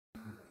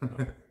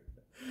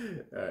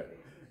Alright.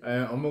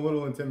 I'm a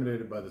little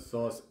intimidated by the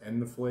sauce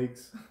and the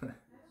flakes.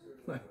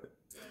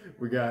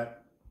 We got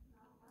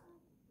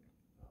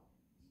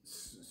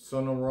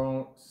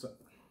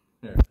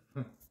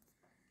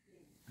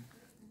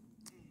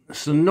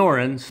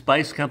Sonoran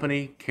Spice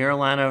Company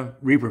Carolina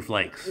Reaper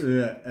Flakes.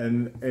 Yeah,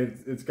 and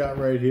it's got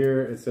right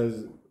here, it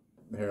says,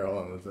 here, hold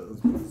on, let's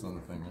put this on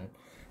the thing, right?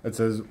 It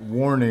says,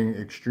 warning,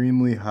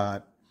 extremely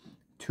hot,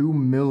 2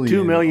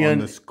 million on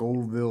the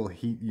Scoville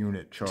heat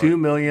unit chart. 2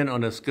 million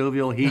on the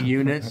Scoville heat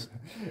units.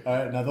 All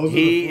right, now those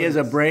he are is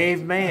a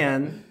brave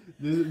man.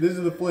 This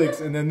is the flakes,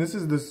 and then this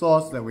is the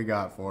sauce that we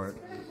got for it.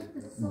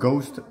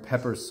 Ghost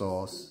pepper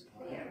sauce.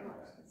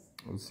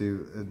 Let's see,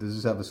 does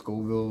this have a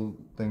Scoville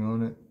thing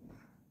on it?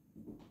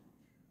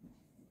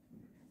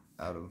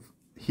 Out of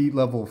heat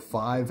level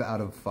 5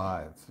 out of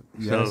 5.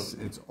 Yes, so,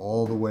 it's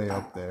all the way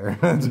up there.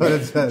 That's what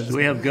it says. So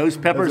we have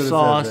ghost pepper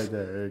sauce.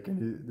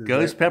 Right,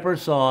 ghost pepper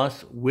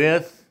sauce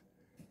with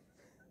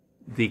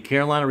the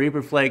Carolina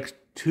Reaper Flakes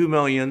 2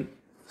 million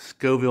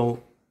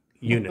Scoville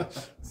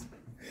units.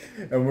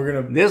 And we're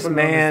gonna. This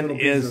man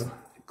is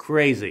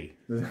crazy.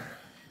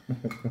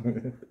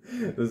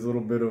 This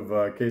little bit of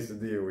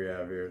quesadilla we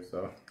have here,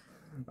 so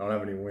I don't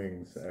have any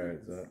wings. All right,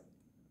 so.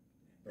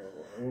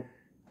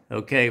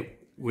 Okay.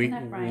 We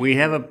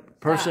have a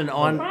person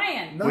on.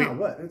 Brian. No,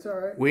 what? It's all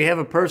right. We have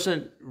a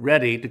person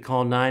ready to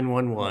call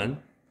 911.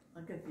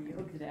 I'll get the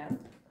yogurt out.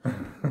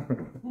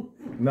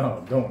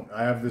 No, don't.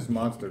 I have this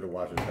monster to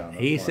watch it down.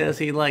 He says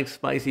he likes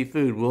spicy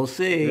food. We'll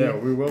see. Yeah,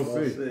 we will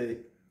see.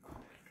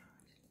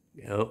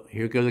 Oh,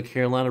 here go the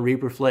Carolina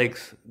Reaper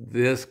Flakes.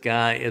 This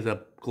guy is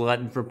a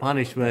glutton for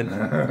punishment.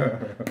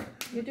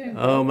 You're doing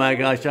oh my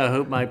gosh! I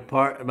hope my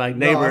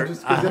neighbor. No,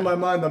 just because in my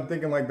mind I'm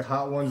thinking like the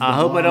hot ones. I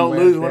hope I don't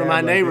lose one of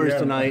my neighbors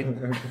tonight.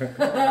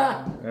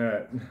 All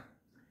right.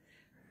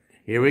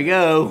 Here we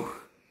go.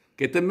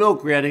 Get the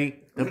milk ready,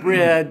 the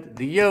bread,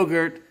 the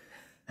yogurt.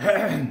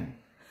 Oh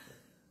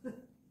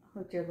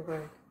dear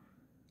Lord.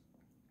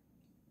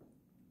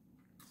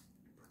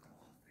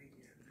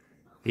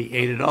 He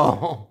ate it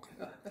all.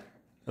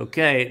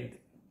 Okay.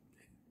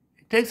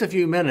 It takes a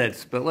few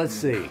minutes, but let's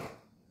see.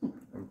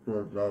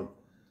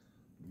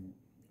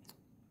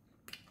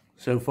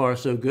 So far,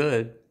 so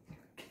good.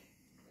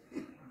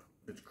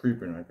 It's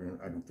creeping. I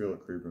can feel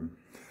it creeping.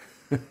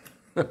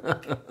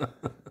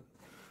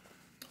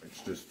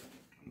 It's just.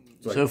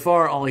 It's like, so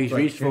far, all he's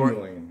reached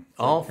for.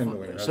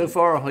 So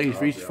far, all he's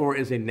reached for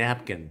is a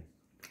napkin.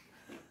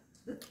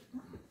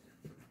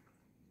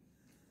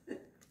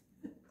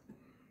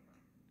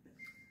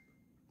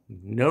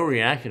 No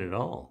reaction at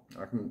all.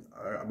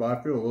 But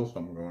I feel a little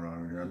something going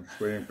on here. I'm just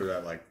waiting for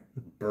that like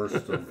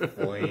burst of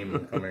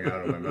flame coming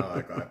out of my mouth.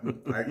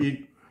 Like I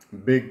eat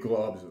big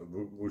globs of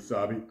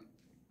wasabi.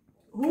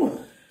 Ooh.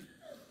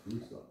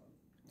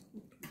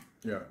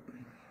 Yeah.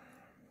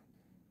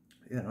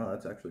 Yeah, no,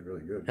 that's actually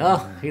really good.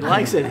 Oh, he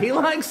likes it. He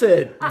likes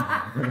it.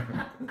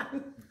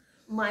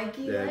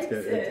 Mikey likes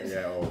it.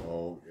 Yeah,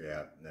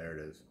 yeah, there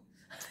it is.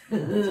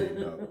 It's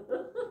eating up.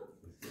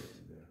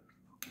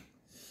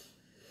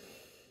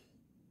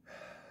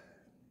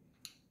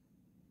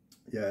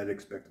 Yeah, I'd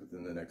expect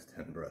within the next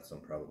 10 breaths,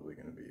 I'm probably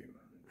going to be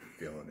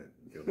feeling it.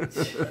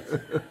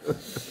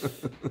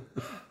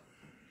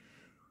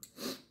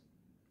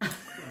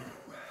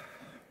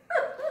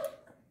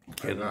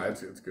 No,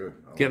 it's good.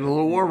 Getting a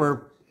little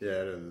warmer. Yeah,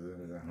 it is.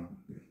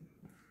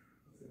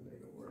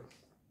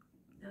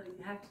 No,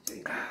 you have to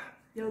drink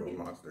yogurt.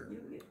 Monster.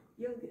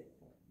 Yogurt.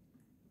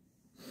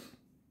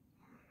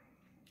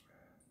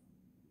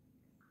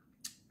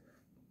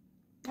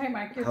 Hey,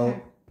 Mike, your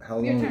turn. How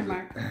long your is turn, it?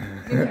 Mark.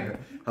 Your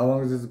turn. How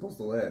long is this supposed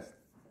to last?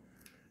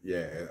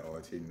 Yeah,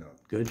 it's heating up.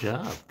 Good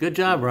job. Good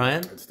job,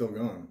 Ryan. It's still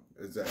going.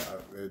 It's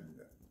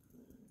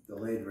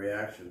delayed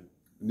reaction.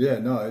 Yeah,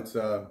 no, it's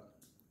no,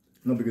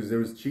 because there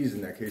was cheese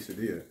in that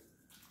quesadilla.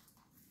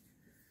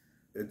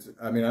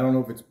 I mean, I don't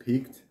know if it's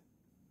peaked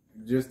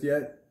just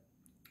yet,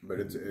 but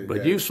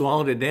But you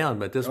swallowed it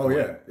down at this point.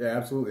 Oh yeah,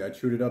 absolutely. I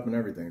chewed it up and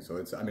everything.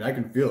 So I mean, I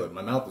can feel it.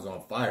 My mouth is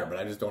on fire, but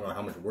I just don't know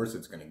how much worse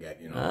it's going to get.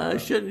 You know.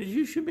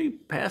 You should be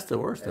past the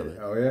worst of it.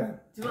 Oh yeah.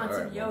 Do you want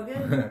some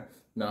yogurt?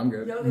 No, I'm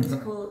good. Yogurt's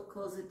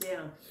cools it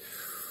down.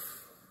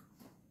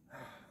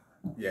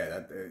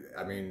 Yeah,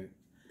 I mean,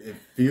 it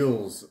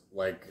feels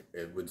like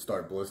it would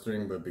start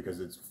blistering, but because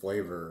it's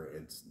flavor,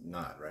 it's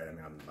not, right? I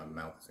mean, my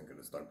mouth isn't going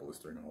to start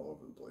blistering all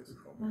over the place.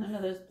 I don't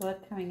know, there's blood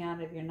coming out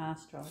of your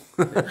nostrils.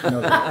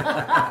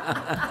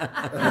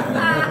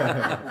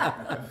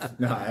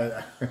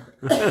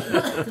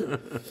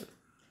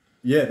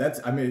 Yeah,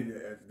 I mean,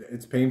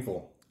 it's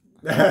painful.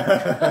 It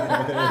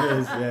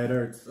is, yeah, it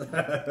hurts.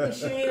 You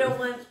sure you don't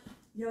want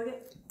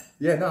yogurt?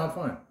 Yeah, no, I'm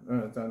fine.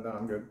 No,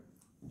 I'm good.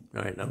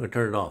 All right, I'm going to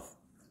turn it off.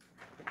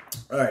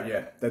 All right,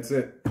 yeah, that's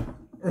it.